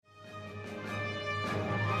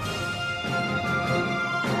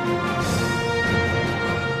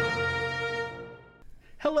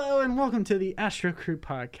welcome to the Astro Crew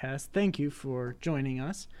podcast. Thank you for joining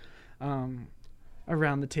us.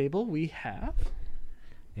 Around the table, we have...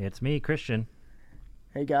 It's me, Christian.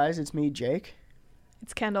 Hey guys, it's me, Jake.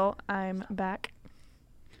 It's Kendall. I'm back.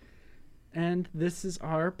 And this is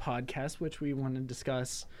our podcast, which we want to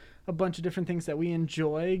discuss a bunch of different things that we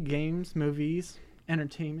enjoy: games, movies,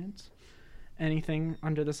 entertainment, anything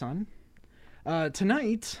under the sun.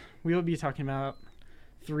 Tonight, we will be talking about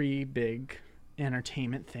three big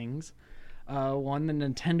entertainment things. One, the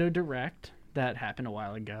Nintendo Direct that happened a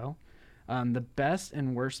while ago. The best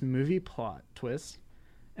and worst movie plot twists.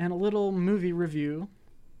 And a little movie review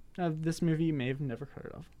of this movie you may have never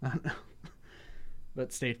heard of. I don't know.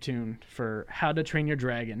 But stay tuned for How to Train Your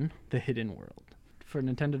Dragon, The Hidden World. For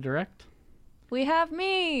Nintendo Direct, We have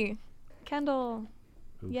me, Kendall.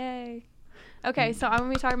 Ooh. Yay. Okay, so I'm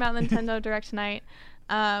going to be talking about Nintendo Direct tonight.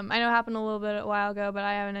 I know it happened a little bit a while ago, but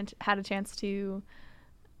I haven't had a chance to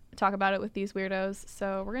talk about it with these weirdos,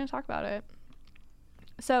 so we're going to talk about it.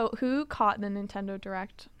 So who caught the Nintendo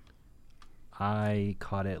Direct? I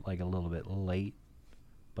caught it like a little bit late,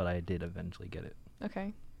 but I did eventually get it.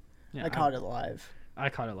 Okay. yeah, I caught it live. I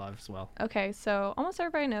caught it live as well. Okay, so almost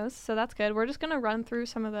everybody knows, so that's good. We're just going to run through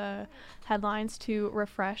some of the headlines to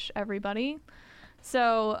refresh everybody.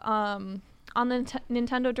 So on the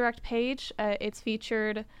Nintendo Direct page, it's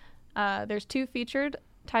featured, there's two featured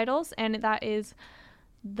titles, and that is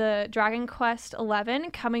the Dragon Quest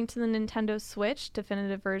XI coming to the Nintendo Switch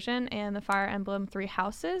definitive version and the Fire Emblem Three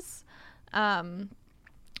Houses. And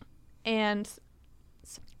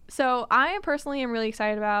so I personally am really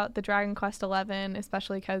excited about the Dragon Quest XI,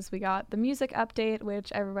 especially because we got the music update,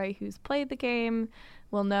 which everybody who's played the game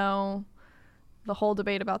will know the whole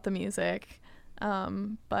debate about the music.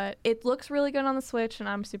 But it looks really good on the Switch, and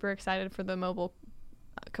I'm super excited for the mobile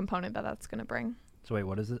component that that's going to bring. So wait,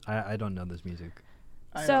 what is it? I don't know this music.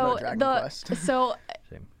 I So know Dragon Quest. so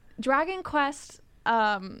Same. Dragon Quest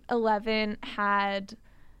 11 had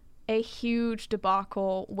a huge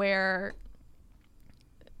debacle where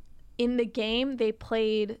in the game they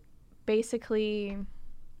played basically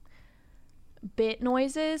bit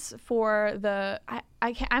noises for the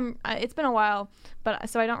it's been a while, but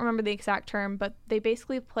so I don't remember the exact term, but they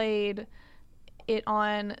basically played it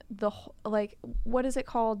on the like, what is it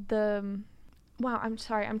called, wow, I'm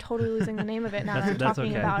sorry, I'm totally losing the name of it now that I'm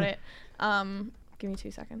talking okay. about it. Give me 2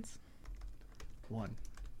 seconds. 1,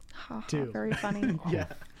 Ha, 2. very funny. Yeah.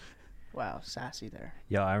 Wow, sassy there.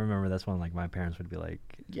 Yo, I remember that's when like my parents would be like,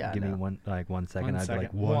 Yeah, give me no. 1 second. 1 I'd second. be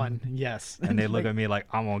like, one. Yes. And they look Like, at me like,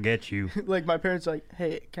 I'm gonna get you. Like my parents are like,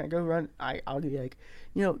 hey, can I go run? I'll be like,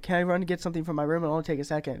 can I run to get something from my room? It'll only take a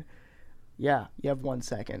second. Yeah, you have 1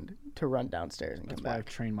 second to run downstairs and That's come why I've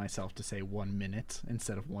back. trained myself to say 1 minute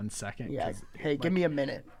instead of 1 second. Yeah, 'cause, hey, give like, me a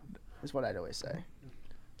minute is what I'd always say.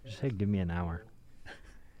 Just say, give me an hour.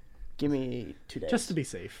 Give me 2 days. just to be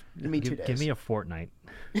safe. give me 2 days. Give me a fortnight.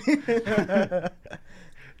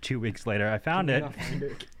 2 weeks later, I found it.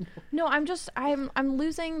 No, I'm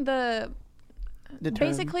losing the The term.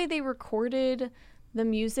 basically they recorded the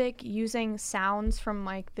music using sounds from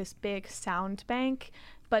like this big sound bank,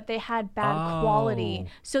 but they had bad quality.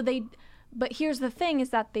 So but here's the thing is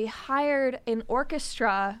that they hired an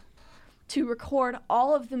orchestra to record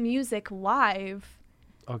all of the music live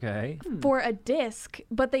Okay. for a disc,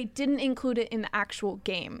 but they didn't include it in the actual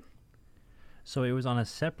game. So it was on a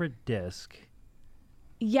separate disc.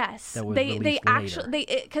 Yes, That was they released actually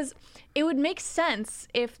because it would make sense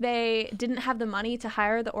if they didn't have the money to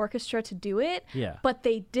hire the orchestra to do it. Yeah. But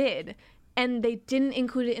they did, and they didn't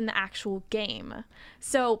include it in the actual game.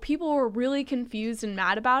 So people were really confused and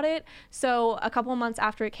mad about it. So a couple of months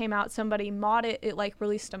after it came out, somebody modded it, like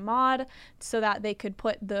released a mod so that they could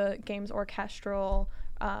put the game's orchestral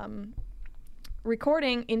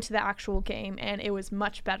recording into the actual game, and it was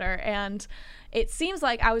much better. And it seems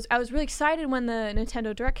like I was really excited when the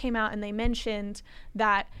Nintendo Direct came out and they mentioned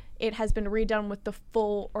that it has been redone with the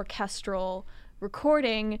full orchestral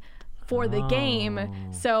recording for the game.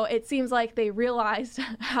 So it seems like they realized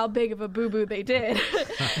how big of a boo-boo they did.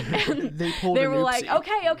 And They pulled they an were like,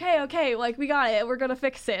 oopsie. okay, like we got it, we're gonna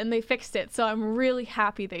fix it, and they fixed it. So I'm really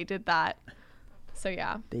happy they did that. So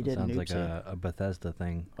yeah, They did Sounds an like oopsie. a Bethesda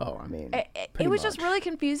thing. Oh, I mean, it pretty was just much. really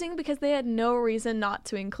confusing because they had no reason not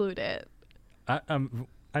to include it. I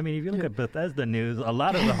mean, if you look at Bethesda news, a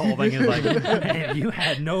lot of the whole thing is like, hey, you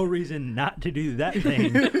had no reason not to do that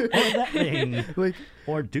thing or that thing Like,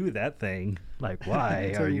 or do that thing. Like,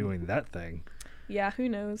 why are you doing that thing? Yeah, who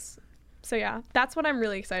knows? So yeah, that's what I'm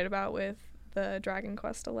really excited about with the Dragon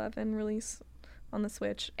Quest XI release on the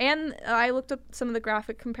Switch. And I looked up some of the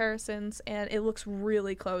graphic comparisons, and it looks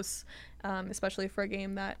really close, especially for a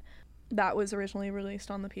game that that was originally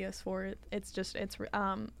released on the PS4.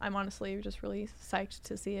 I'm honestly just really psyched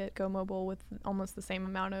to see it go mobile with almost the same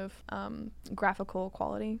amount of graphical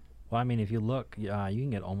quality. Well, I mean, if you look, you can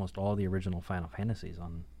get almost all the original Final Fantasies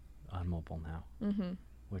on mobile now,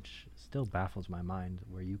 which still baffles my mind.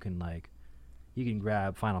 Where you can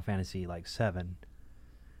grab Final Fantasy like 7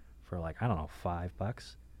 for like, I don't know,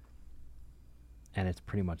 $5, and it's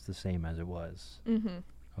pretty much the same as it was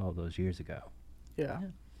all those years ago. Yeah.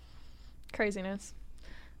 Craziness.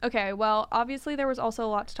 Okay, well, obviously there was also a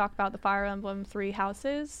lot to talk about the Fire Emblem 3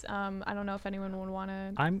 houses. I don't know if anyone would want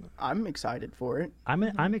to... I'm excited for it.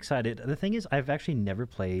 I'm excited. The thing is, I've actually never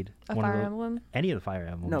played any of the Fire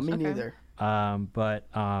Emblems. No, me neither. But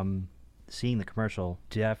seeing the commercial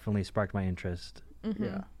definitely sparked my interest.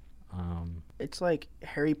 Yeah. It's like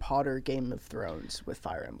Harry Potter Game of Thrones with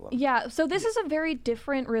Fire Emblem. Yeah, so this is a very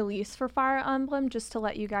different release for Fire Emblem, just to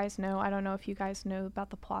let you guys know. I don't know if you guys know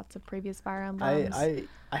about the plots of previous Fire Emblems.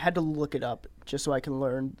 I had to look it up just so I can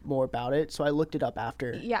learn more about it, so I looked it up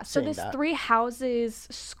after. Yeah, so this Three Houses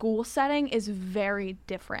school setting is very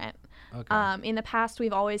different. Okay. In the past,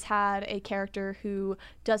 we've always had a character who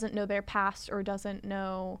doesn't know their past or doesn't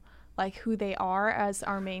know like who they are as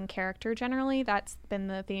our main character. Generally, that's been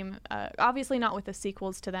the theme. Obviously not with the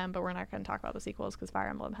sequels to them, but we're not going to talk about the sequels because Fire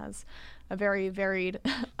Emblem has a very varied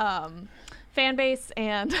fan base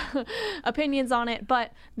and opinions on it.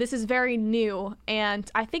 But this is very new, and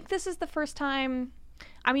I think this is the first time.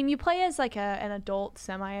 I mean, you play as like an adult,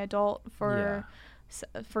 semi-adult for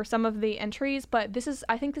some of the entries, but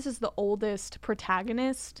I think this is the oldest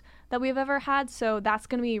protagonist that we've ever had, so that's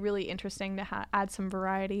going to be really interesting to add some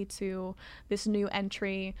variety to this new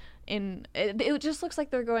entry. It just looks like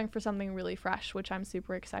they're going for something really fresh, which I'm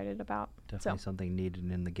super excited about. Definitely something needed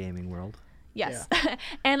in the gaming world. Yes. Yeah.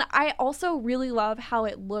 And I also really love how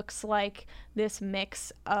it looks like this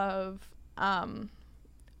mix of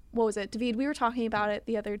what was it, David? We were talking about it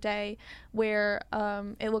the other day, where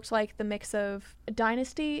it looked like the mix of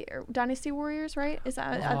Dynasty Warriors, right? Is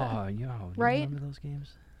that right? You remember those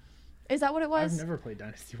games? Is that what it was? I've never played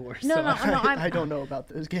Dynasty Warriors. No. I don't know about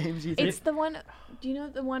those games either. It's the one. Do you know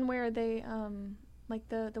the one where they like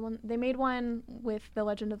the one they made one with the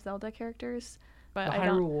Legend of Zelda characters? But the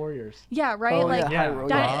Hyrule Warriors. Yeah, right. Oh, like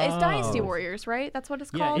yeah, it's Dynasty Warriors, right? That's what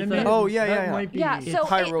it's called. Yeah. Might be so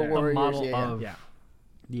Hyrule Warriors. Model of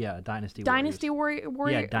Dynasty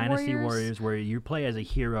Warriors. Dynasty Warriors, where you play as a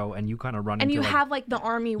hero and you kind of run and into you have like the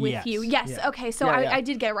army with you. Yes. Yeah. Okay. So I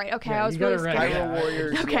did get it right. Okay. I was really scared. Hyrule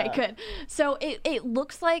Warriors. Okay. Good. So it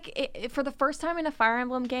looks like for the first time in a Fire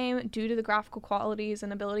Emblem game, due to the graphical qualities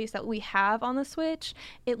and abilities that we have on the Switch,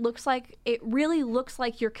 it really looks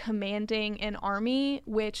like you're commanding an army,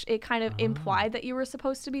 which it kind of implied that you were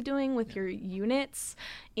supposed to be doing with your units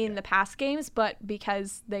in the past games, but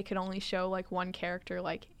because they could only show like one character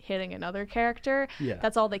like hitting another character,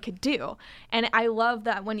 that's all they could do. And I love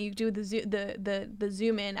that when you do the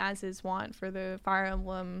zoom in, as is wont for the Fire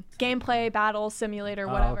Emblem gameplay, battle simulator,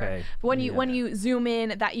 whatever. When you zoom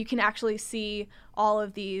in, that you can actually see all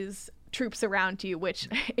of these troops around you, which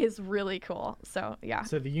is really cool. So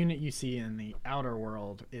so the unit you see in the outer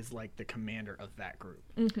world is like the commander of that group.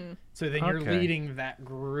 So then you're leading that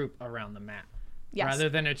group around the map. Yes. Rather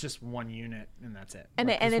than it's just one unit and that's it. And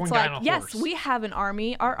it's like, yes, we have an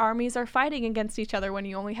army. Our armies are fighting against each other when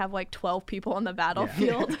you only have like 12 people on the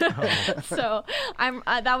battlefield. So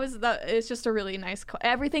it's just a really nice.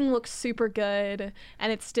 Everything looks super good,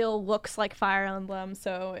 and it still looks like Fire Emblem.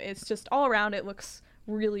 So it's just all around. It looks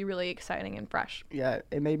really, really exciting and fresh. Yeah,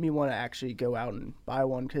 it made me want to actually go out and buy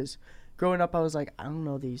one because growing up I was like, I don't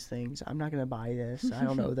know these things. I'm not gonna buy this. I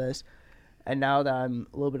don't know this. And now that I'm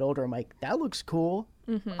a little bit older, I'm like, that looks cool.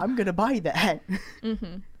 I'm going to buy that.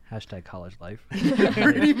 Hashtag college life.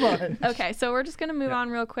 Pretty much. Okay, so we're just going to move on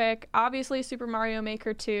real quick. Obviously, Super Mario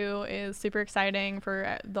Maker 2 is super exciting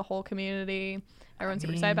for the whole community. Everyone's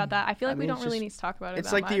super excited about that. I feel like we don't really need to talk about it.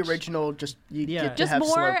 It's like the original, just get to just have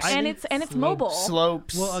more, slopes. and it's mobile.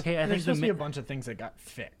 Slopes. Well, okay, I think there's supposed to be a bunch of things that got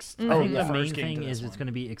fixed. I think the main thing is it's going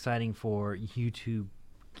to be exciting for YouTube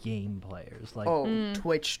game players, like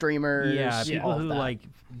Twitch streamers, people who like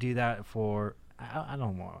do that for I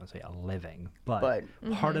don't want to say a living, but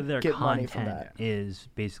part of their content is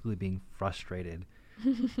basically being frustrated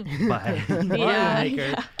by Mario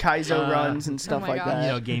Maker, Kaizo runs and stuff like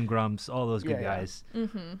that. Game Grumps, all those good guys.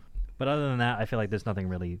 But other than that, I feel like there's nothing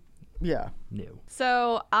really new.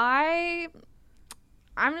 So I'm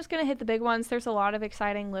just gonna hit the big ones. There's a lot of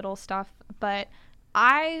exciting little stuff, but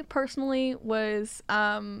I personally was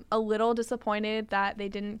a little disappointed that they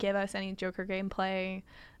didn't give us any Joker gameplay.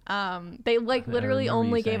 They like I literally remember you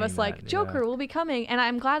only gave us saying like that, Joker yeah. will be coming, and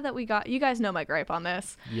I'm glad that we got. You guys know my gripe on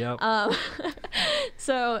this. Yep.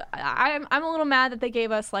 So I'm a little mad that they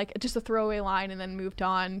gave us like just a throwaway line and then moved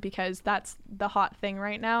on, because that's the hot thing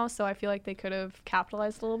right now. So I feel like they could have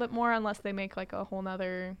capitalized a little bit more, unless they make like a whole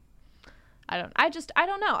nother. I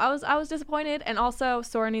don't know. I was disappointed, and also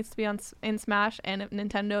Sora needs to be in Smash. And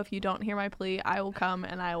Nintendo, if you don't hear my plea, I will come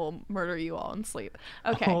and I will murder you all in sleep.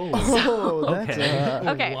 Okay. Oh, that's Okay.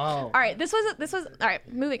 Okay. Wow. All right. This was all right.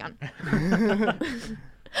 Moving on.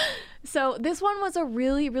 So this one was a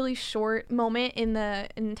really, really short moment in the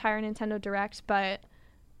entire Nintendo Direct, but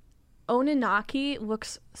Oninaki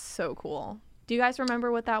looks so cool. Do you guys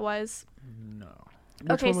remember what that was? No.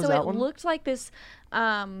 Which Okay, one was so that it one? looked like this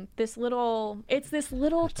this little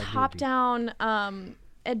Hashtag top-down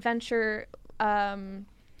adventure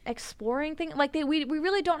exploring thing. Like we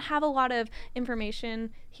really don't have a lot of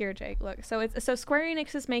information here, Jake. Look, so Square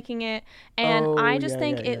Enix is making it, and Oh, I just yeah,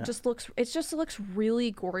 think yeah, it yeah. just looks really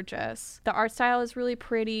gorgeous. The art style is really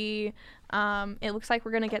pretty. It looks like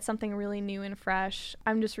we're gonna get something really new and fresh.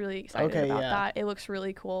 I'm just really excited Okay, about yeah. that. It looks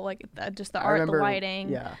really cool. Like just the I art, remember, the lighting.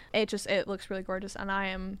 yeah. It looks really gorgeous, and I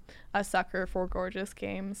am a sucker for gorgeous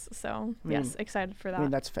games. So yes, excited for that. I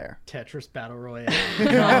mean, that's fair. Tetris Battle Royale.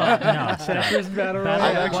 No, Tetris Battle Royale.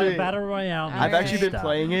 I've actually- Battle Royale. I've actually been Stop.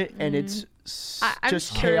 playing it, and it's I'm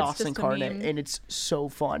just sure it's chaos just a incarnate, meme. and it's so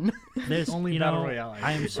fun. There's Only you Battle know, Royale I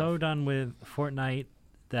I am really so love. done with Fortnite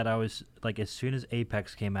that I was like, as soon as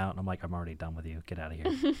Apex came out, I'm like, I'm already done with you. Get out of here.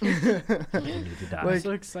 You need to die. I'm Like,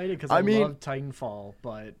 so excited because I I mean- love Titanfall,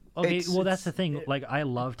 but Okay, It's- well, that's the it's- thing. it- Like, I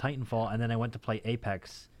love Titanfall, and then I went to play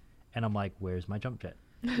Apex, and I'm like, where's my jump jet?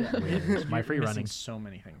 yeah. Where's my You're free missing running? so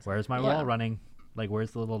many things. Where's my Yeah. wall running? Like,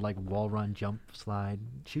 where's the little, like, wall run, jump, slide,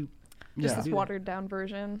 shoot? Just Yeah. this watered down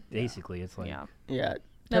version. Basically, it's like, Yeah. Yeah.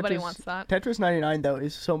 Nobody Tetris- wants that. Tetris 99 though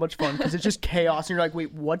is so much fun because it's just chaos, and you're like,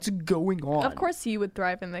 wait, what's going on? Of course you would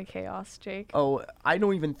thrive in the chaos, Jake. Oh, I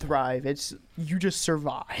don't even thrive. It's you just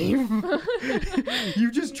survive.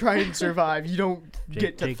 You just try and survive. You don't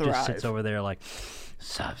get to Jake thrive. just sits over there like,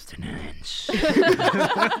 substance.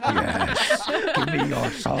 Yes. Give me your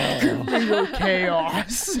soul. Your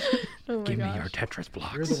chaos. Oh my Give me gosh. your Tetris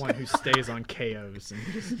blocks. You're the one who stays on KOs and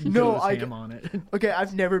just No, goes I- ham on it. Okay,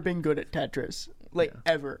 I've never been good at Tetris, like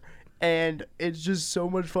Yeah. ever, and it's just so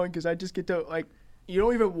much fun because I just get to like. You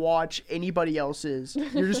don't even watch anybody else's.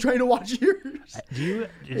 You're just trying to watch yours. Did you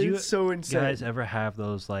It's so insane. guys ever have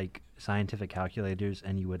those like scientific calculators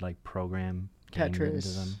and you would like program games into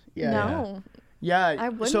Tetris. them? Yeah. No, Yeah. I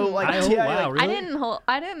So wouldn't. like, Oh, yeah, wow, like, really?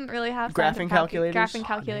 I didn't really have Graphing scientific calculators? Graphing Oh,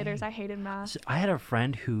 calculators. dang. I hated math. So I had a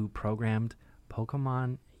friend who programmed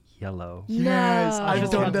Pokemon Yellow. Yes, No. I've I was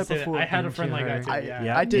done about to that say before. I had a Didn't friend you like that heard? too. I-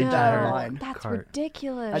 Yeah. I did that No, online. That's Cart.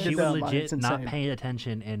 ridiculous. I did She that would online. legit It's not insane. pay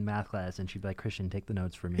attention in math class, and she'd be like, "Christian, take the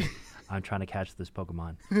notes for me. I'm trying to catch this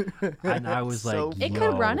Pokemon." And I was So like, It Yo.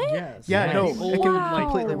 could run it? Yes. Yeah, Yes. no, The it old, can Wow.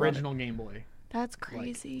 completely run it. original Game Boy. That's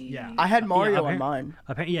crazy. yeah. I had Mario on appar-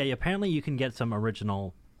 mine. Yeah, apparently you can get some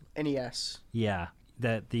original. NES. Yeah,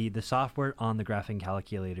 that the software on the graphing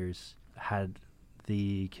calculators had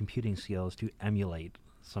the computing skills to emulate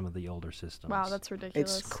some of the older systems. Wow, that's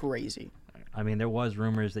ridiculous. It's crazy. I mean, there was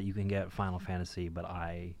rumors that you can get Final Fantasy, but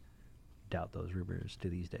I doubt those rumors to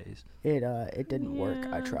these days. It didn't work.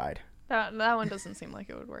 I Yeah. tried. That one doesn't seem like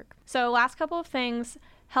it would work. So last couple of things.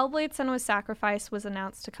 Hellblade: Senua's Sacrifice was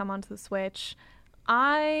announced to come onto the Switch.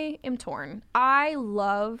 I am torn. I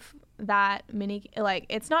love that mini, like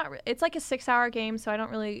it's like a 6-hour game, so I don't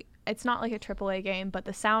really, it's not like a AAA game, but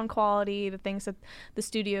the sound quality, the things that the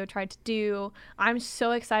studio tried to do, I'm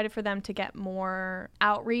so excited for them to get more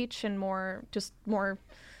outreach and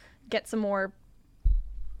get some more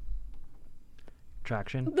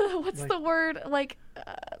Traction? what's Like- the word, like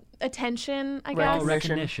attention, I Well, guess.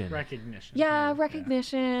 Recognition. Recognition. Yeah,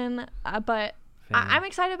 recognition. But I'm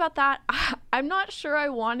excited about that. I'm not sure I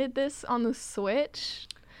wanted this on the Switch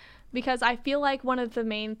because I feel like one of the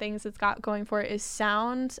main things it's got going for it is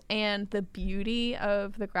sound and the beauty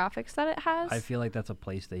of the graphics that it has. I feel like that's a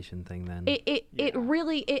PlayStation thing then. It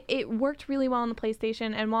really worked really well on the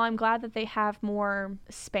PlayStation, and while I'm glad that they have more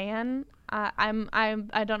span,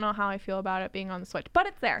 I don't know how I feel about it being on the Switch, but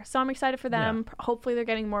it's there, so I'm excited for them. Yeah. Hopefully they're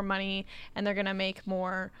getting more money and they're gonna make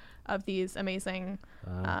more of these amazing.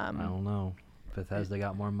 I don't know. Bethesda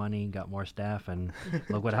got more money, got more staff, and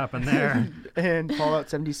look what happened there. And Fallout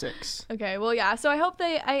 76. Okay, well, yeah. So I hope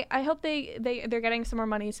they're getting some more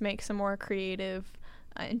money to make some more creative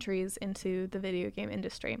entries into the video game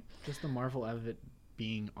industry. Just the marvel of it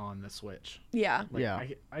being on the Switch. Yeah. Like, Yeah.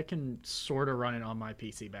 I can sort of run it on my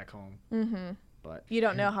PC back home. Mm-hmm. But You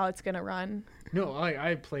don't know how it's gonna run. no,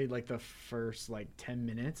 I played like the first like 10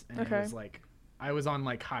 minutes, and it was like I was on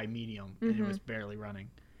like high medium, and it was barely running.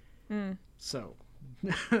 So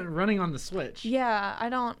running on the Switch. Yeah, I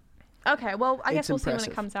don't. Okay, well, I guess we'll see when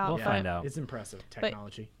impressive. it comes out. We'll find out. It's impressive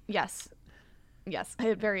technology. Yes,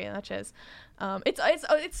 it very much is.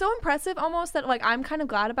 It's so impressive almost that like I'm kind of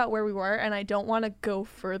glad about where we were, and I don't want to go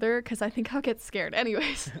further because I think I'll get scared.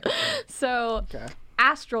 Anyways, so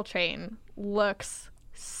Astral Chain looks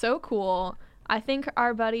so cool. I think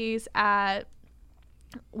our buddies at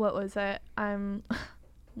what was it? I never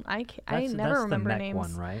that's remember the mech names.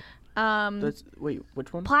 one, right? Wait,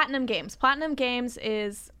 which one? Platinum Games. Platinum Games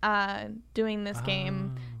is doing this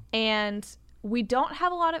game, and we don't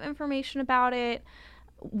have a lot of information about it.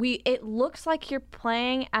 It looks like you're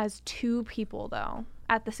playing as two people though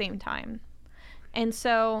at the same time, and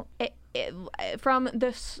so from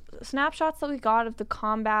the snapshots that we got of the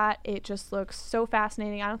combat, it just looks so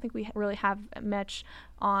fascinating. I don't think we really have much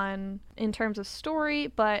in terms of story,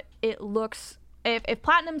 but it looks. If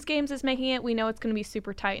Platinum's Games is making it, we know it's going to be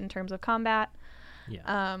super tight in terms of combat.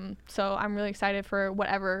 Yeah. So I'm really excited for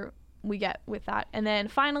whatever we get with that. And then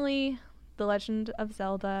finally, The Legend of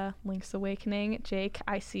Zelda: Link's Awakening. Jake,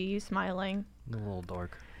 I see you smiling. The little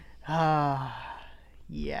dork.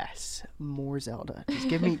 Yes, more Zelda. Just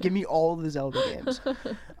give me all the Zelda games.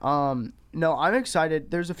 No, I'm excited.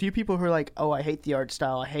 There's a few people who are like, "Oh, I hate the art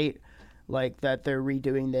style. I hate like that they're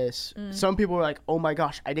redoing this." Some people are like, "Oh my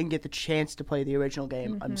gosh, I didn't get the chance to play the original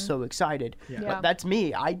game. I'm so excited." Yeah. But that's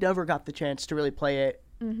me. I never got the chance to really play it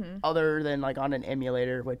other than like on an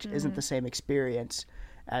emulator, which isn't the same experience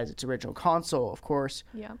as its original console, of course.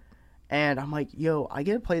 Yeah. And I'm like, yo, I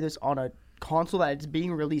get to play this on a console that it's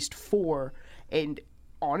being released for. And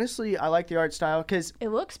honestly, I like the art style because, It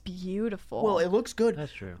looks beautiful. well, it looks good.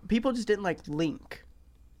 That's true. People just didn't like Link.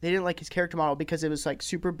 They didn't like his character model because it was like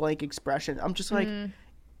super blank expression. I'm just like,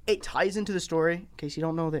 it ties into the story. In case you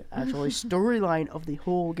don't know, the actual storyline of the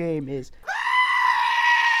whole game is,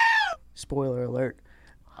 spoiler alert.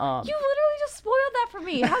 You literally just spoiled that for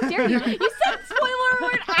me. How dare you? You said spoiler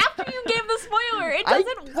alert after you gave the spoiler. It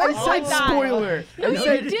doesn't work I like said that. spoiler. No, I you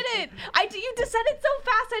said, didn't. You just said it so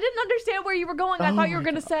fast. I didn't understand where you were going. I thought you were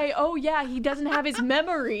going to say, oh, yeah, he doesn't have his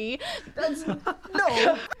memory. That's,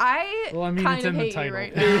 no. I Well, I mean, kind it's of in the hate you title.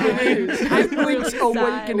 right now. I'm really Link's sad.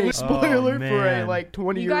 Awakening. Spoiler for a man. like You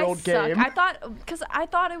 20-year-old guys suck. game. I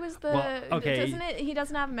thought it was the. Well, okay. Doesn't it? He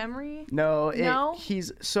doesn't have memory. No, No?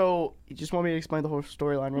 he's so. You just want me to explain the whole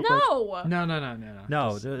storyline real quick? No.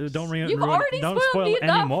 No, Just- don't You've ruin. already Don't spoiled spoil me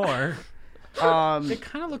enough. anymore. It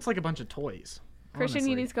kind of looks like a bunch of toys. Christian, honestly.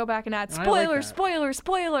 you need to go back and add I like spoiler, that. spoiler,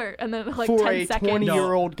 spoiler, and then like For 10 a seconds.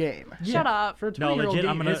 20-year-old game. Shut up. For a No, 20-year-old legit, game,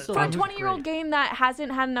 I'm gonna- it still For a I'm looks 20-year-old great. game that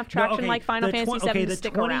hasn't had enough traction like Final Fantasy VII to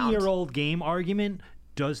stick around. The 20-year-old game argument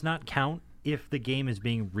does not count if the game is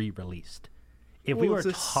being re-released. If we Well, were it's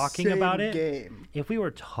the talking about same it, game. if we were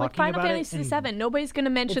talking Like Final about Fantasy it, VII, nobody's gonna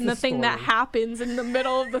mention It's the a thing that story. happens in the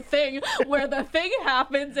middle of the thing, where the thing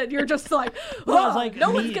happens, and you're just like, Well, it's "Oh, like no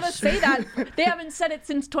me- one's gonna say that." They haven't said it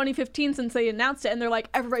since 2015, since they announced it, and they're like,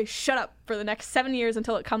 "Everybody, shut up for the next 7 years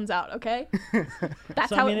until it comes out." Okay, that's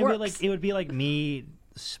so how I mean, it works. it would be like me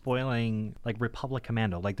spoiling like Republic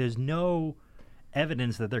Commando. Like, there's no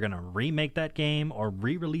evidence that they're gonna remake that game or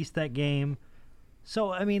re-release that game.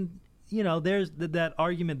 So I mean, you know, there's that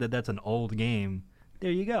argument that that's an old game.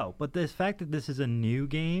 There you go. But the fact that this is a new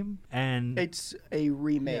game and It's a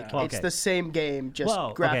remake. Yeah. It's Okay. the same game, just well,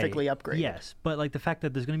 okay, graphically upgraded. Yes, but like the fact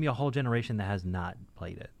that there's going to be a whole generation that has not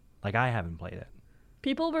played it. Like, I haven't played it.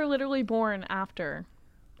 People were literally born after.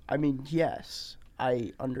 I mean, yes,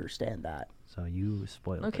 I understand that. So you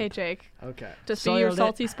spoiled Okay, it. Jake, Okay. just be your Soiled it.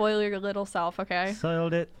 salty spoiler your little self. Okay.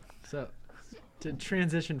 Soiled it. So, to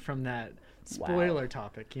transition from that spoiler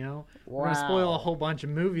topic, you know, we're gonna spoil a whole bunch of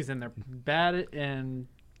movies and their bad and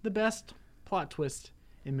the best plot twist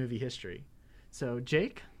in movie history. So,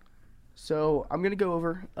 Jake, So I'm gonna go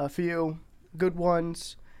over a few good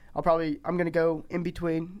ones. I'm gonna go in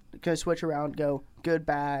between. Gonna switch around. Go good,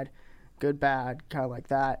 bad, kind of like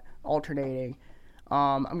that, alternating.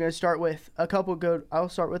 I'm gonna start with a couple good. I'll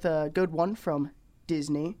start with a good one from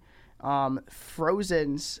Disney.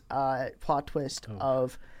 Frozen's plot twist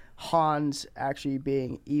of Hans actually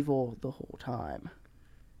being evil the whole time.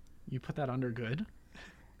 you put that under good.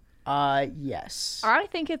 Yes. I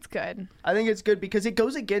think it's good. I think it's good because it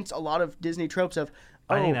goes against a lot of Disney tropes of,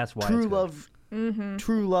 I think that's why true it's good. love,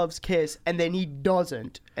 true love's kiss, and then he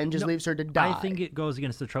doesn't and just leaves her to die. I think it goes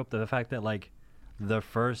against the trope of the fact that, like, the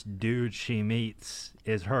first dude she meets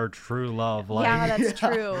is her true love. Like, Yeah, that's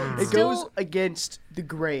true. It goes against the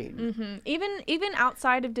grain. Even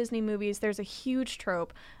outside of Disney movies, there's a huge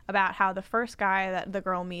trope about how the first guy that the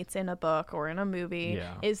girl meets in a book or in a movie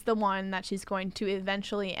is the one that she's going to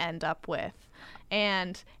eventually end up with.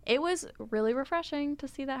 And it was really refreshing to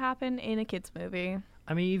see that happen in a kids movie.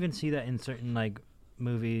 I mean, you even see that in certain like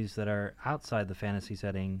movies that are outside the fantasy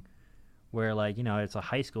setting, where like, you know, it's a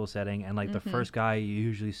high school setting, and like the first guy you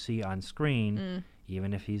usually see on screen,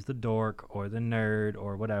 even if he's the dork or the nerd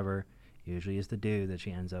or whatever, usually is the dude that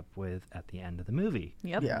she ends up with at the end of the movie.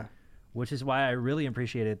 Yep. Yeah. Which is why I really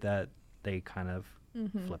appreciated that they kind of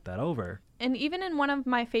flipped that over. And even in one of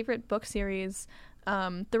my favorite book series,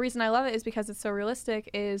 the reason I love it is because it's so realistic.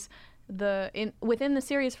 Is within the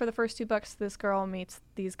series for the first 2 books, this girl meets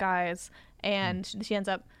these guys, and she ends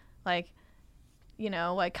up like, you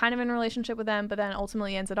know, like kind of in a relationship with them, but then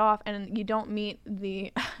ultimately ends it off, and you don't meet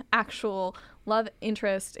the actual love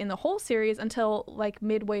interest in the whole series until like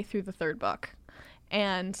midway through the 3rd book,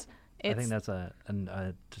 and. I think that's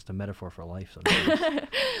just a metaphor for life sometimes.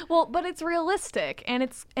 Well, but it's realistic, and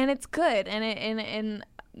it's good, and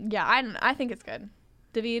I think it's good.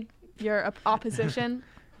 David, your opposition?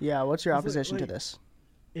 Yeah, what's your opposition to this?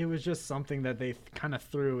 It was just something that they kind of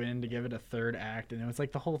threw in to give it a 3rd act, and it was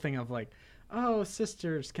like the whole thing of like, oh,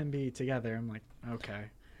 sisters can be together. I'm like, okay.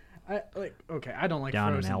 I don't like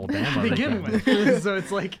down Frozen in Alabama to begin with. So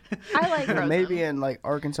it's like I like Frozen. Maybe in like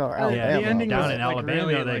Arkansas or Alabama. Yeah, the ending down was, in like, Alabama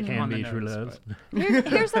really, they like, can on be the true nose, loves.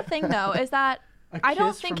 Here's the thing, though, is that I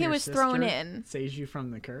don't think it was thrown sister in. Saves you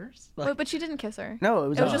from the curse. Like, But she didn't kiss her. No, it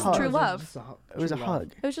was just hug. true love. It was a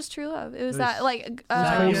hug. It was just true love. It was It that was- like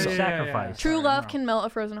sacrifice. true Sorry, love I'm can wrong. melt a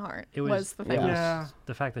frozen heart. It was the thing. It was Yeah.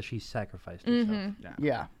 the fact that she sacrificed herself.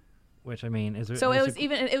 Yeah. Which I mean is So it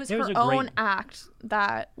was her a own great- act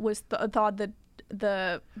that was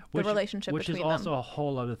the relationship which between is also them. a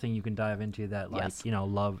whole other thing you can dive into, that like Yes. you know,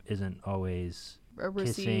 love isn't always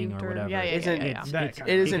Received kissing or whatever. Yeah, Isn't yeah. That it kind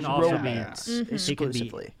isn't can also be- romance it can be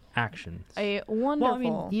exclusively. actions. A wonderful.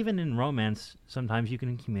 Well, I mean, even in romance, sometimes you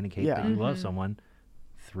can communicate that you love someone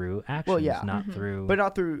through actions, not through. But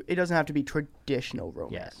not through. It doesn't have to be traditional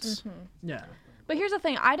romance. Yeah. But here's the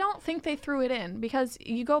thing: I don't think they threw it in, because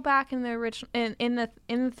you go back in the original in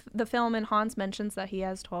the film, and Hans mentions that he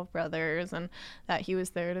has 12 brothers and that he was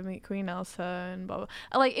there to meet Queen Elsa and blah blah.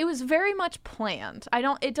 Like, it was very much planned.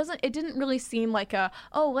 It didn't really seem like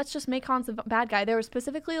let's just make Hans the bad guy. There was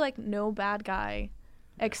specifically like no bad guy,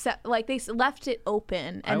 except like they left it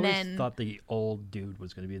open, I and always then thought the old dude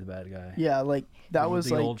was going to be the bad guy. Yeah, like that was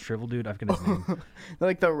the like old shriveled dude. I forget his name.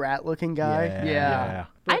 like the rat-looking guy. Yeah.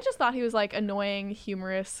 I just thought he was like annoying,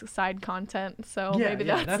 humorous side content. So maybe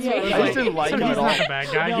that's what it was I just didn't like so him he's at not all. a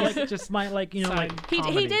bad guy. No, He's like, just my like you know side like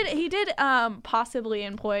comedy. he did possibly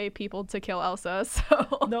employ people to kill Elsa.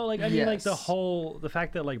 So no like I mean like Yes. the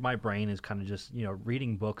fact that like my brain is kind of just, you know,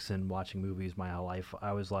 reading books and watching movies my whole life.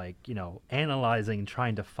 I was like, you know, analyzing,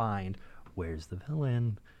 trying to find where's the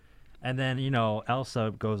villain, and then, you know,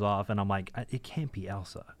 Elsa goes off, and I'm like, it can't be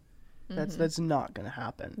Elsa. That's not gonna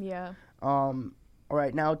happen. yeah. All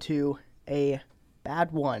right, now to a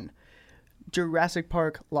bad one. Jurassic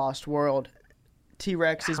Park Lost World.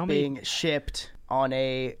 T-Rex is How many- being shipped on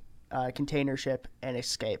a container ship and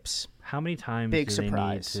escapes. How many times Big do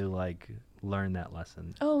surprise. they need to like learn that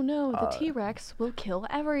lesson? Oh no, the T-Rex will kill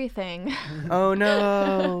everything. Oh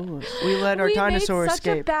no! We let our dinosaur we made such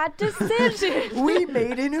a escape. bad decision. We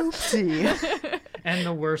made an oopsie. And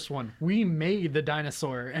the worst one, we made the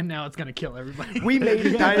dinosaur, and now it's gonna kill everybody. We made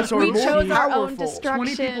a dinosaur We more chose our own powerful.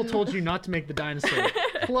 destruction. 20 people told you not to make the dinosaur.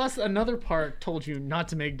 Plus another park told you not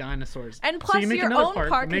to make dinosaurs. And So plus, you make your another own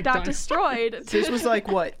park make got dinosaurs. destroyed. This was like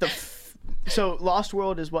what so Lost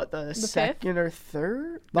World is what the second or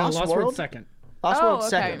third? No, Lost World second. Lost Oh, World okay.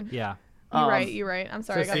 second. Yeah. You're right. I'm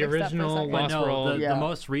sorry, so I it's got the mixed up for a original second. But Lost no, World, the yeah.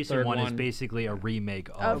 most recent third one is one. basically a remake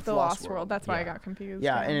Of the Lost World. World. That's why I Yeah. got confused.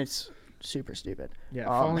 Yeah, and it's super stupid. Yeah,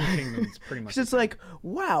 Fallen Kingdom's pretty much. Because it's like,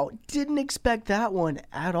 wow, didn't expect that one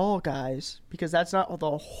at all, guys. Because that's not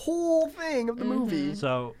the whole thing of the movie.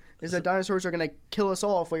 So Is that dinosaurs are gonna kill us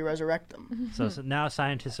all if we resurrect them. so now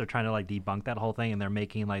scientists are trying to like debunk that whole thing, and they're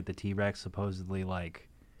making like the T-Rex supposedly like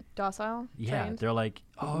docile. yeah, trained? they're like,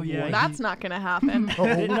 oh yeah, That's not gonna happen. no,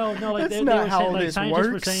 like That's they not were how saying, like this scientists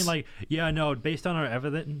were works. saying like, yeah, no, based on our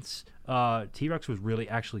evidence, T-Rex was really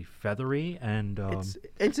actually feathery and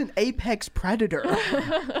It's an apex predator.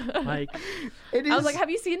 like It is. I was like, have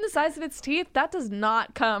you seen the size of its teeth? That does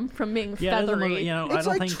not come from being yeah, it doesn't feathery. look- you know, I it's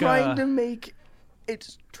don't like think trying to make.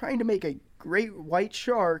 It's trying to make a great white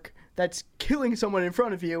shark that's killing someone in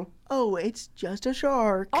front of you. Oh, it's just a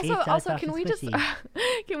shark. Also, can we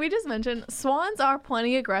just mention swans are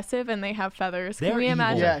plenty aggressive and they have feathers? They're Can we evil.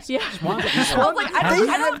 imagine? Yes. Yeah. Swans, Swans, like, they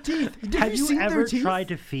have teeth. have you seen their ever teeth? tried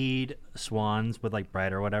to feed swans with like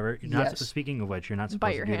bread or whatever? You're not, Yes. Speaking of which, you're not supposed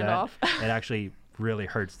Bite to your do hand that. off. It actually really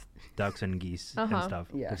hurts ducks and geese and stuff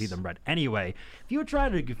to Yes. feed them bread. Anyway, if you try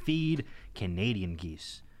to feed Canadian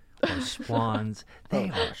geese or swans,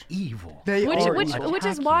 they are evil. They Which are which evil. which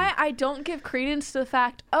is Attack why you. I don't give credence to the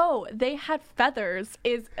fact, oh, they had feathers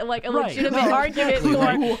is like a Right. legitimate No, argument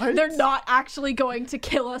exactly. for What? they're not actually going to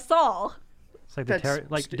kill us all. It's like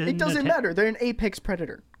the It doesn't matter. They're an apex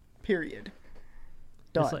predator. Period.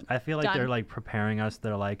 Done. It's like, I feel like Done. they're like preparing us.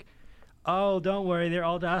 They're like, oh, don't worry, they're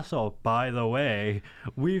all docile. By the way,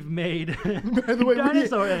 we've made By the way,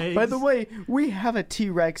 dinosaur eggs. by the way, we have a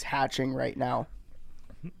T-Rex hatching right now.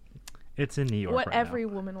 It's in New York What right every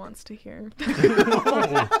woman wants to hear.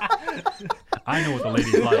 now. I know what the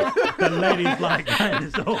ladies like. The ladies like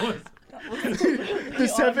dinosaurs.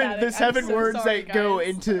 The seven so words sorry, that go guys.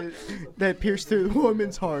 into that pierce through the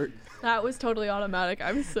woman's heart. That was totally automatic.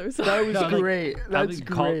 I'm so sorry. That was No, like, great. I That's mean,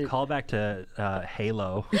 great. Call back to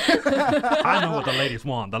Halo. I know what the ladies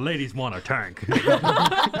want. The ladies want a tank.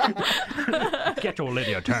 Get your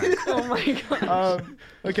lady a tank. Oh my god.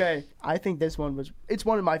 Okay, I think this one it's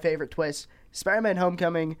one of my favorite twists. Spider-Man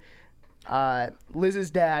Homecoming,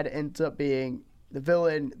 Liz's dad ends up being the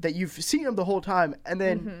villain that you've seen him the whole time, and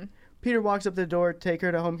then Peter walks up the door, take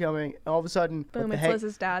her to Homecoming, and all of a sudden, Boom, what the it's heck,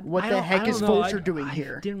 Liz's dad. What I the don't- heck I is don't know. Vulture I doing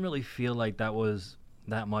here? didn't really feel like that was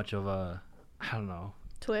that much of a, I don't know,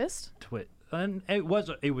 Twist? twist. And it was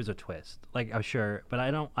a twist. Like I'm sure, but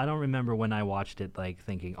I don't remember when I watched it like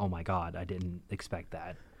thinking, oh my god, I didn't expect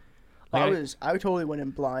that. Like, I totally went in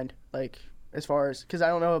blind, like as far as because I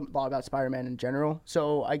don't know a lot about Spider-Man in general,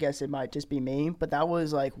 so I guess it might just be me. But that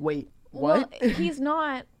was like, wait, what? Well, he's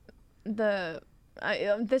not the.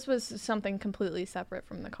 This was something completely separate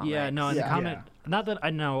from the comic. Yeah, no, in Yeah. the comic, not that I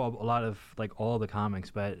know a lot of like all the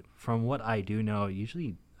comics, but from what I do know,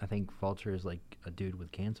 usually I think Vulture is like a dude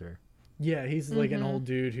with cancer. Yeah, he's like an old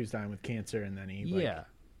dude who's dying with cancer, and then he like, Yeah.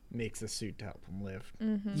 makes a suit to help him live.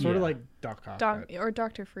 Yeah. Sort of like Doc Ock. Or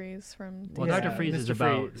Dr. Freeze from Well, Yeah, Dr. Freeze is Mr.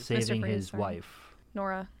 about Freeze. saving Mr. Freeze, his sorry. wife.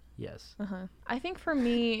 Nora. Yes. I think for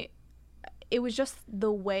me, it was just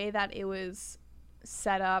the way that it was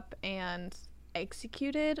set up and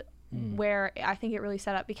executed where I think it really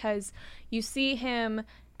set up, because you see him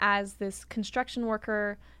as this construction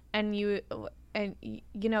worker and you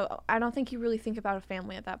know, I don't think you really think about a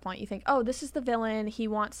family at that point. You think, oh, this is the villain, he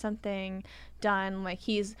wants something done, like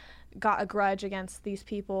he's got a grudge against these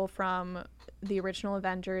people from the original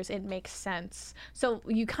Avengers. It makes sense. So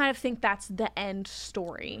you kind of think that's the end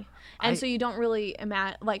story. And so you don't really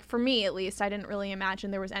imagine, like for me at least, I didn't really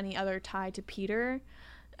imagine there was any other tie to Peter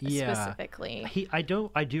specifically. I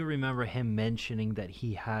do remember him mentioning that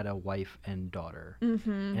he had a wife and daughter.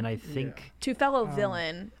 And I think To fellow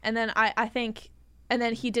villain. And then I think, and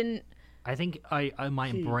then he didn't. I think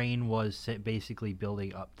my brain was basically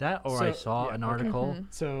building up that, or I So- saw yeah, an okay. article.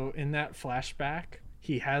 So in that flashback,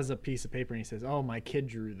 he has a piece of paper and he says, "Oh, my kid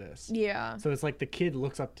drew this." Yeah. So it's like the kid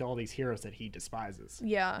looks up to all these heroes that he despises.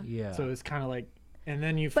 Yeah. Yeah. So it's kind of like, and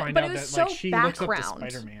then you But- find but out it that was like so she looks up to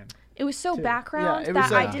background. Spider-Man. It was so background Yeah, it was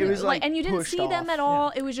that like- I didn't it was, like, and you didn't pushed see them off. at all.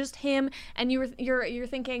 It was just him, and you're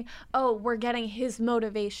thinking, oh, we're getting his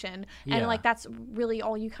motivation, and Yeah. like that's really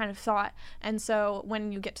all you kind of thought. And so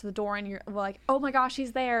when you get to the door and you're like, oh my gosh,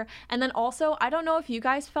 he's there. And then also, I don't know if you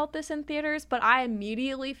guys felt this in theaters, but I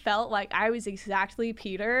immediately felt like I was exactly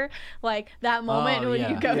Peter. Like that moment when yeah.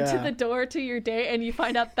 you go to Yeah. the door to your date and you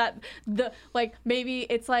find out that maybe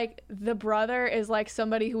it's like the brother is like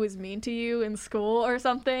somebody who was mean to you in school or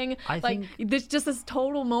something. I Like think- there's just this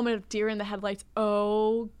total moment of deer in the headlights.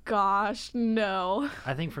 Oh gosh, no.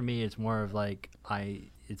 I think for me, it's more of like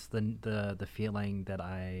it's the feeling that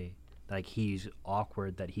like he's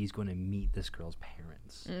awkward that he's going to meet this girl's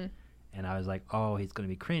parents, and I was like, oh, he's going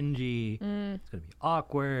to be cringy, it's going to be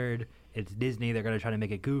awkward. It's Disney, they're going to try to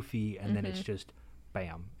make it goofy, and then it's just,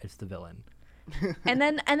 bam, it's the villain. And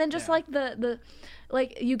then just like the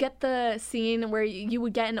like you get the scene where you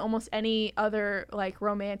would get in almost any other like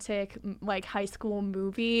romantic like high school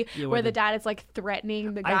movie Yeah, where where the the- dad is like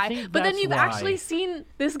threatening the I guy, think but then that's you've why. actually seen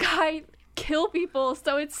this guy kill people,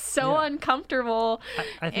 so it's so Yeah. uncomfortable.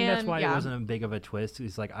 I think that's And, why yeah. it wasn't a big of a twist.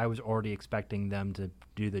 It's like I was already expecting them to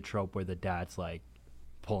do the trope where the dad's like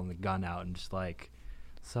pulling the gun out and just like,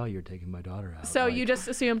 so you're taking my daughter out. So like, you just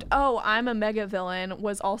assumed, oh, I'm a mega villain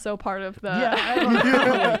was also part of the Yeah, I don't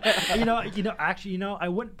know. Actually, I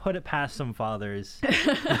wouldn't put it past some fathers.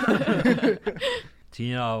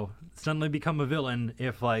 to suddenly become a villain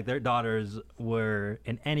if like their daughters were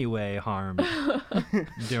in any way harmed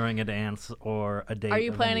during a dance or a date. Are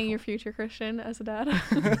you planning your future Christian as a dad?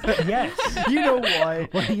 Yes. You know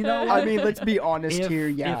what? Well, you know what? I mean, let's be honest here.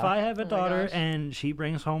 Yeah. If I have a my daughter gosh. and she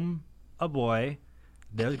brings home a boy,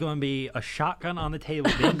 there's going to be a shotgun on the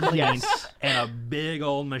table being cleaned Yes. and a big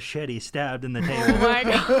old machete stabbed in the Oh table. my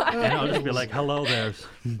god. And I'll just be like, hello there.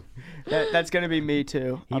 That's gonna be me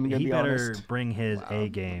too. I'm gonna He be better honest. bring his Wow, A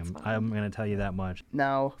game. that's fine. I'm going to tell you that much.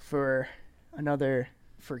 Now for another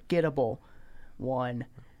forgettable one,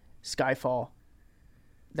 Skyfall.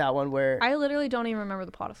 That one where I literally don't even remember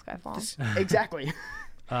the plot of Skyfall. exactly.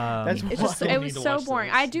 That's It's why. just Still it need was to so watch boring.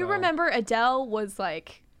 this, I do though. remember Adele was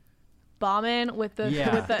like bombing with the Yeah.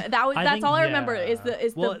 I that's think- all I remember yeah.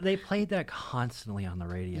 is Well, the they played that constantly on the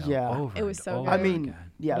radio. Yeah. Over It was and so over good. I mean, again.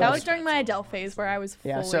 yeah, that was during my Adele phase where I was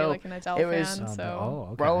fully Yeah, so like an Adele it was- fan. So Oh,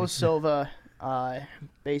 okay. Raul Silva,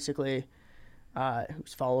 basically,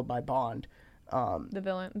 who's followed by Bond. the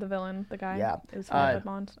villain, the guy. Yeah. It was followed by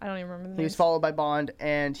Bond. I don't even remember the He was names. followed by Bond,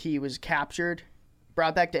 and he was captured,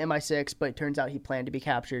 brought back to MI6, but it turns out he planned to be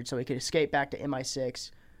captured so he could escape back to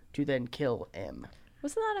MI6 to then kill M.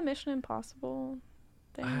 Wasn't that a Mission Impossible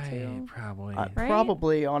thing too? Probably. Right?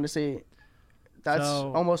 Probably, honestly, that's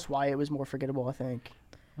So- almost why it was more forgettable, I think.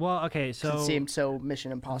 Well, okay, 'Cause so it seemed so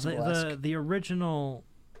Mission Impossible-esque. the original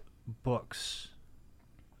books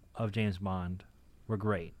of James Bond were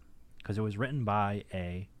great because it was written by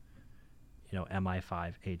a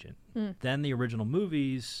MI5 agent. Then the original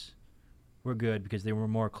movies were good because they were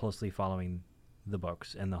more closely following the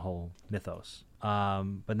books and the whole mythos.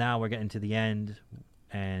 But now we're getting to the end,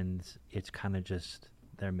 and it's kind of just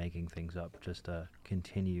they're making things up just to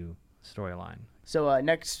continue storyline. So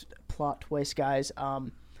next plot twist, guys.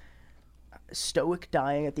 Stoic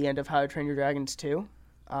dying at the end of How to Train Your Dragons 2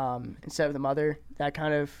 instead of the mother. That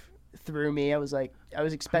kind of threw me. I was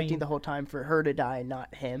expecting mean- the whole time for her to die,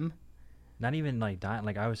 not him. Not even like dying.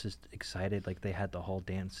 Like I was just excited. Like they had the whole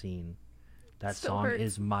dance scene. That Still song hurts.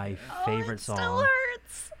 is my Oh, favorite it song. still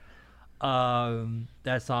hurts.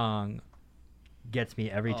 That song gets me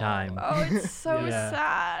every time. Oh, it's so Yeah.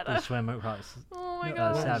 sad. To swim across Oh my the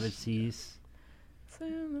gosh. savage seas.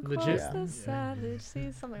 Swim Legit- across the savage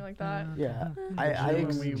seas, something like that. Yeah,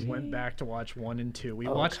 When we went back to watch 1 and 2, we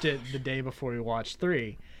watched it the day before we watched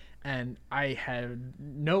 3, and I had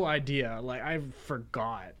no idea. Like, I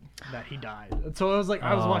forgot that he died. And so I was like,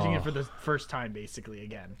 I was watching it for the first time, basically,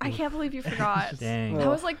 again. I can't believe you forgot. Dang. That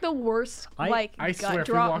was like the worst, I I swear, gut if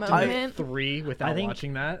we drop walked into moment. 3 without I think-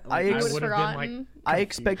 watching that, I like, I ex- would have been like, forgotten. I confused.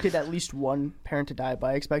 expected at least one parent to die, but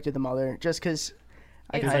I expected the mother just because.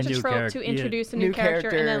 It's Because such a a new trope character- to yeah. introduce a New new character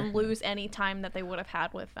and character. then lose any time that they would have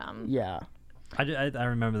had with them. Yeah, I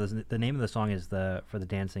remember this. The name of the song is for the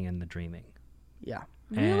dancing and the dreaming. yeah.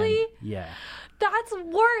 Really? And, yeah. That's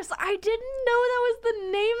worse. I didn't know that was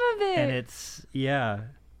the name of it. And it's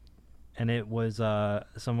and it was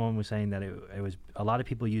someone was saying that it was a lot of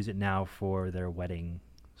people use it now for their wedding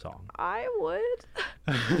song. I would.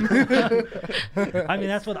 I mean,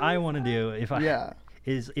 that's what I want to do. If I Yeah.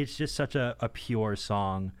 it's just such a pure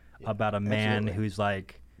song about a man absolutely.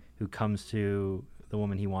 who comes to the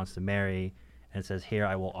woman he wants to marry and says, "Here,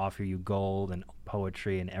 I will offer you gold and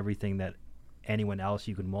poetry and everything that anyone else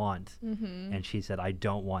you could want." And she said, "I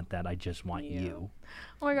don't want that. I just want Yeah. you."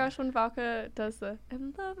 Oh my gosh, when Valka does the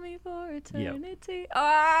 "and love me for eternity,"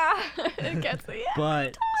 it gets me.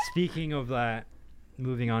 But speaking of that,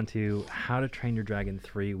 moving on to How to Train Your Dragon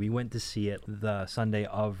 3, we went to see it the Sunday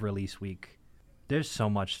of release week. There's so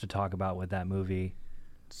much to talk about with that movie.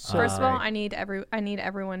 First of all, Right. I need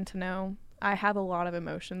everyone to know I have a lot of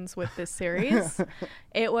emotions with this series.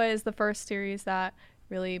 It was the first series that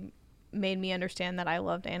really made me understand that I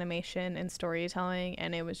loved animation and storytelling,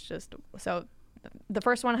 and it was just so. The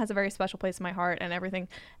first one has a very special place in my heart, and everything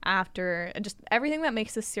after, just everything that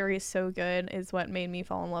makes this series so good is what made me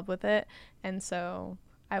fall in love with it. And so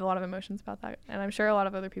I have a lot of emotions about that, and I'm sure a lot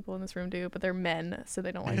of other people in this room do, but they're men, so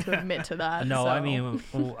they don't like to admit to that. No, so. I mean,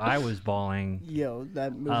 I was bawling. Yo,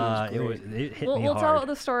 that movie was great. It hit we'll me tell hard.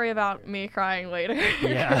 the story about me crying later.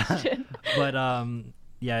 Yeah. Question. But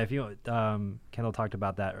yeah, if you Kendall talked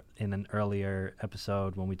about that in an earlier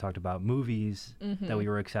episode when we talked about movies that we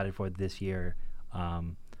were excited for this year.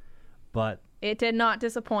 But It did not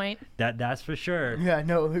disappoint. that's for sure. Yeah,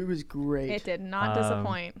 no, it was great. It did not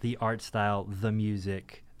disappoint. The art style, the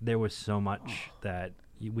music, there was so much that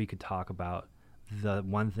we could talk about. The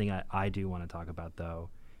one thing I do want to talk about, though,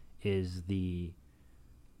 is the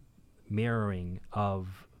mirroring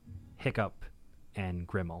of Hiccup and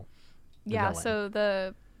Grimmel. the Yeah, villain.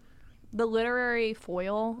 so the literary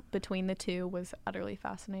foil between the two was utterly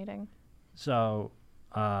fascinating. So,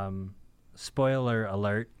 spoiler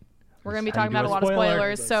alert. We're going to be How you talking about do a lot of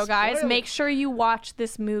spoilers. So, guys, Spoiler. make sure you watch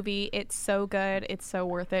this movie. It's so good. It's so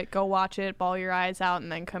worth it. Go watch it, bawl your eyes out,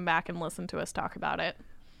 and then come back and listen to us talk about it.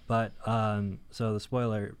 But, so the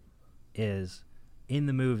spoiler is, in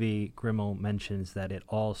the movie, Grimmel mentions that it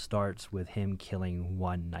all starts with him killing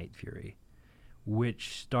one Night Fury,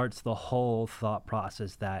 which starts the whole thought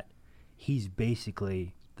process that he's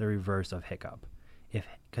basically the reverse of Hiccup.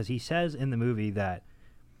 Because he says in the movie that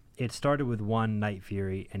it started with one Night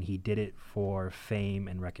Fury, and he did it for fame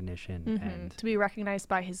and recognition, and to be recognized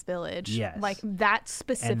by his village. Yes. Like that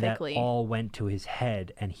specifically. And that all went to his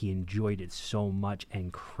head, and he enjoyed it so much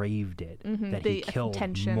and craved it that he The killed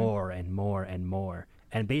attention. more and more and more.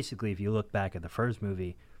 And basically, if you look back at the first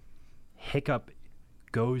movie, Hiccup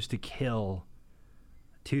goes to kill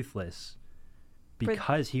Toothless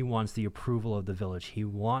because he wants the approval of the village. He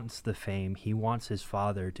wants the fame. He wants his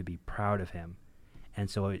father to be proud of him. And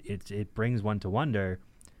so it brings one to wonder,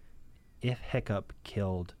 if Hiccup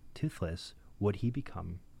killed Toothless, would he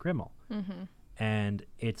become Grimmel? And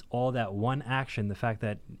it's all that one action, the fact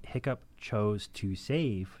that Hiccup chose to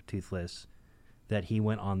save Toothless, that he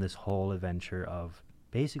went on this whole adventure of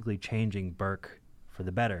basically changing Burke for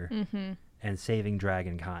the better and saving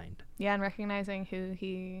Dragonkind. Yeah, and recognizing who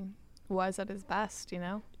he was at his best, you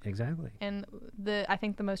know? Exactly. And I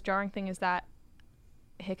think the most jarring thing is that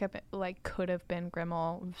Hiccup could have been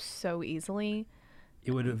Grimmel so easily.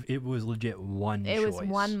 It was legit one choice. It was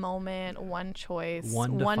one moment, one choice,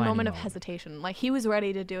 One one defining moment of moment. hesitation. Like, he was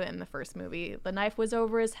ready to do it in the first movie. The knife was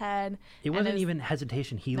over his head. It wasn't even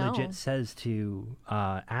hesitation. He No. legit says to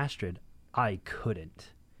Astrid, I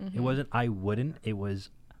couldn't. It wasn't I wouldn't. It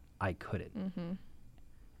was I couldn't.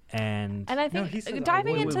 And I No, think he says,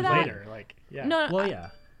 diving "I would" into that. later. Like, yeah. No, well, yeah.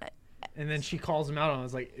 And then she calls him out on it.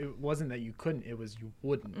 Was like, it wasn't that you couldn't, it was you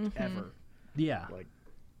wouldn't ever. Yeah. Like,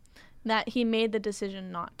 that he made the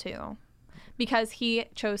decision not to, because he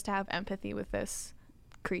chose to have empathy with this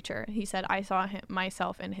creature. He said, I saw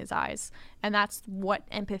myself in his eyes, and that's what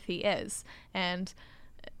empathy is. And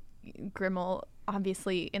Grimmel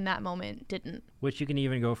obviously in that moment didn't. Which you can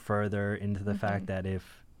even go further into the fact that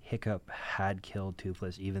if Hiccup had killed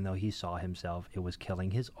Toothless, even though he saw himself, it was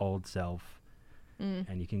killing his old self.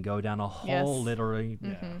 And you can go down a whole literary,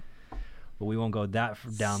 but we won't go that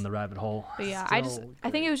down the rabbit hole. But yeah, Still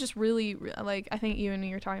I think it was just really, like, I think you and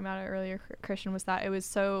you were talking about it earlier, Christian, was that it was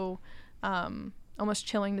so almost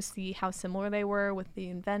chilling to see how similar they were with the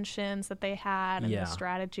inventions that they had and the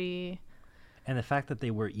strategy. And the fact that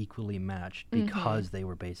they were equally matched because they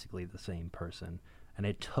were basically the same person. And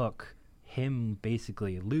it took him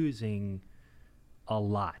basically losing a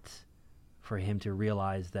lot for him to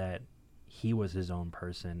realize that he was his own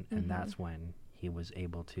person, and that's when he was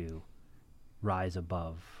able to rise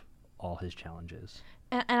above all his challenges.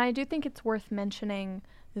 And I do think it's worth mentioning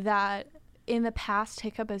that in the past,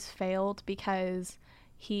 Hiccup has failed because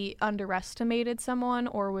he underestimated someone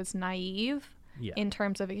or was naive in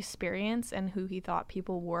terms of experience and who he thought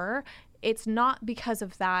people were. It's not because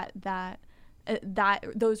of that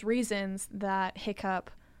those reasons that Hiccup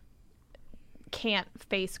can't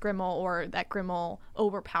face Grimmel or that Grimmel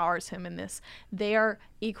overpowers him in this. They are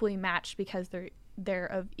equally matched because they're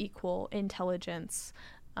of equal intelligence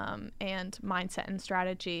and mindset and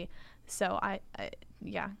strategy. So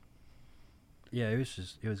yeah, it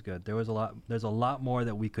was good. There's a lot more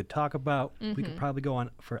that we could talk about. We could probably go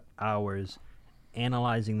on for hours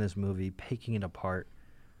analyzing this movie, picking it apart.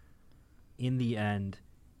 In the end,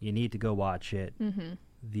 you need to go watch it.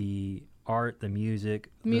 The art, the music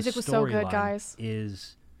was so good, guys.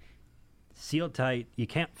 Is sealed tight. You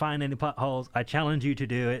can't find any potholes. I challenge you to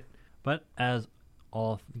do it. But as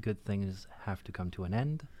all good things have to come to an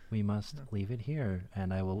end, we must leave it here,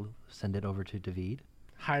 and I will send it over to David.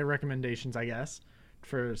 high recommendations, I guess,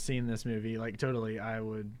 for seeing this movie. Like, totally, I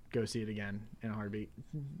would go see it again in a heartbeat.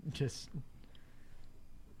 Just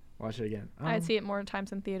watch it again. I'd see it more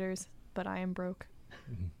times in theaters, but I am broke.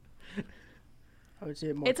 I would see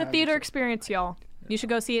it more. It's a theater experience, y'all. You should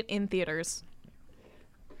go see it in theaters.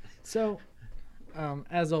 So,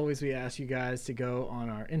 as always, we ask you guys to go on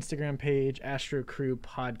our Instagram page, Astro Crew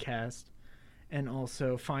Podcast, and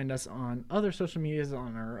also find us on other social medias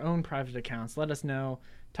on our own private accounts. Let us know,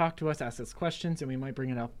 talk to us, ask us questions, and we might bring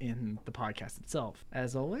it up in the podcast itself.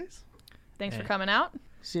 As always, Thanks for coming out.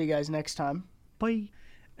 See you guys next time. Bye.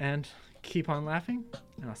 and keep on laughing,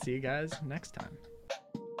 and I'll see you guys next time.